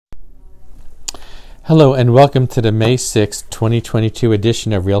Hello and welcome to the May 6, 2022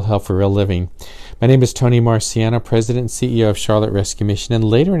 edition of Real Help for Real Living. My name is Tony Marciano, President and CEO of Charlotte Rescue Mission, and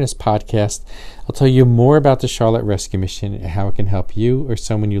later in this podcast, I'll tell you more about the Charlotte Rescue Mission and how it can help you or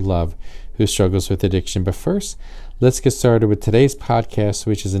someone you love who struggles with addiction. But first, let's get started with today's podcast,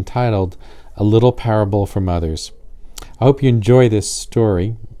 which is entitled A Little Parable for Mothers. I hope you enjoy this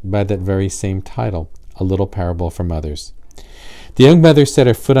story by that very same title, A Little Parable for Mothers. The young mother set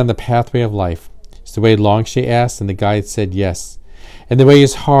her foot on the pathway of life. Is the way long, she asked, and the guide said yes. And the way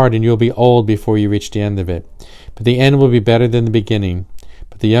is hard, and you'll be old before you reach the end of it. But the end will be better than the beginning.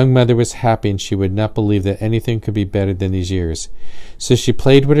 But the young mother was happy, and she would not believe that anything could be better than these years. So she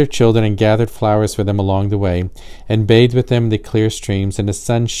played with her children and gathered flowers for them along the way, and bathed with them in the clear streams, and the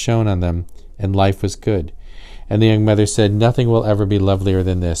sun shone on them, and life was good. And the young mother said, nothing will ever be lovelier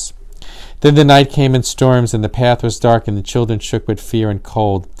than this. Then the night came in storms, and the path was dark, and the children shook with fear and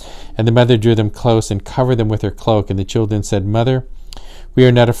cold. And the mother drew them close and covered them with her cloak. And the children said, Mother, we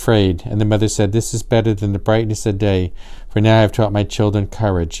are not afraid. And the mother said, This is better than the brightness of day, for now I have taught my children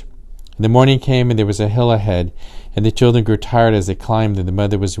courage. And the morning came, and there was a hill ahead, and the children grew tired as they climbed, and the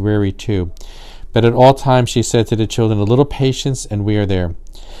mother was weary too. But at all times she said to the children, A little patience, and we are there.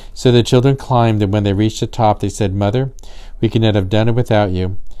 So the children climbed, and when they reached the top, they said, Mother, we could not have done it without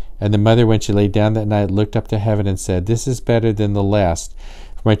you. And the mother, when she lay down that night, looked up to heaven and said, This is better than the last,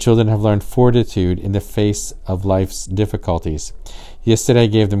 for my children have learned fortitude in the face of life's difficulties. Yesterday I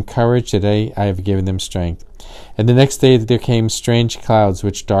gave them courage, today I have given them strength. And the next day there came strange clouds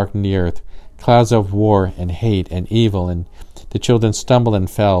which darkened the earth, clouds of war and hate and evil, and the children stumbled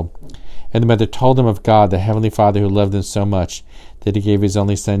and fell. And the mother told them of God, the Heavenly Father who loved them so much, that He gave His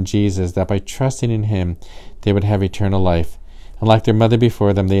only Son Jesus, that by trusting in Him they would have eternal life. And like their mother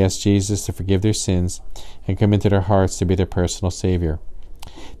before them, they asked Jesus to forgive their sins and come into their hearts to be their personal Savior.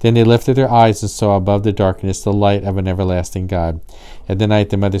 Then they lifted their eyes and saw above the darkness the light of an everlasting God. At the night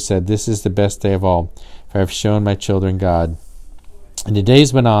the mother said, This is the best day of all, for I have shown my children God. And the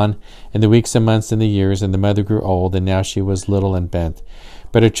days went on, and the weeks and months and the years, and the mother grew old, and now she was little and bent.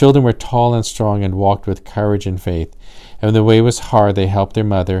 But her children were tall and strong and walked with courage and faith. And when the way was hard, they helped their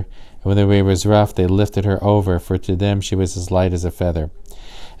mother. And when the way was rough, they lifted her over, for to them she was as light as a feather.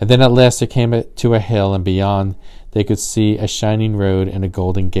 And then at last they came to a hill, and beyond they could see a shining road and a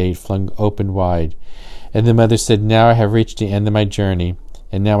golden gate flung open wide. And the mother said, Now I have reached the end of my journey,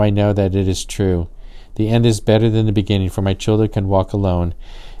 and now I know that it is true. The end is better than the beginning, for my children can walk alone,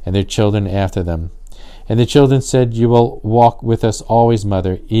 and their children after them. And the children said, You will walk with us always,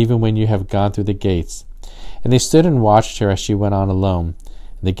 Mother, even when you have gone through the gates. And they stood and watched her as she went on alone.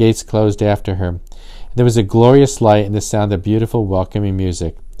 And the gates closed after her. And there was a glorious light and the sound of beautiful, welcoming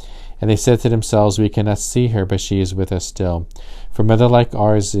music. And they said to themselves, We cannot see her, but she is with us still. For a mother like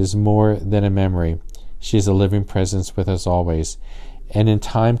ours is more than a memory. She is a living presence with us always. And in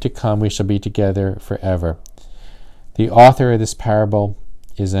time to come we shall be together forever. The author of this parable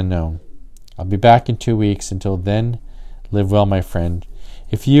is unknown. I'll be back in 2 weeks. Until then, live well, my friend.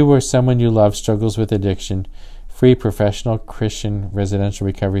 If you or someone you love struggles with addiction, free professional Christian residential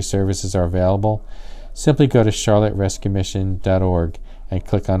recovery services are available. Simply go to charlotterescuemission.org and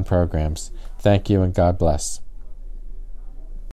click on programs. Thank you and God bless.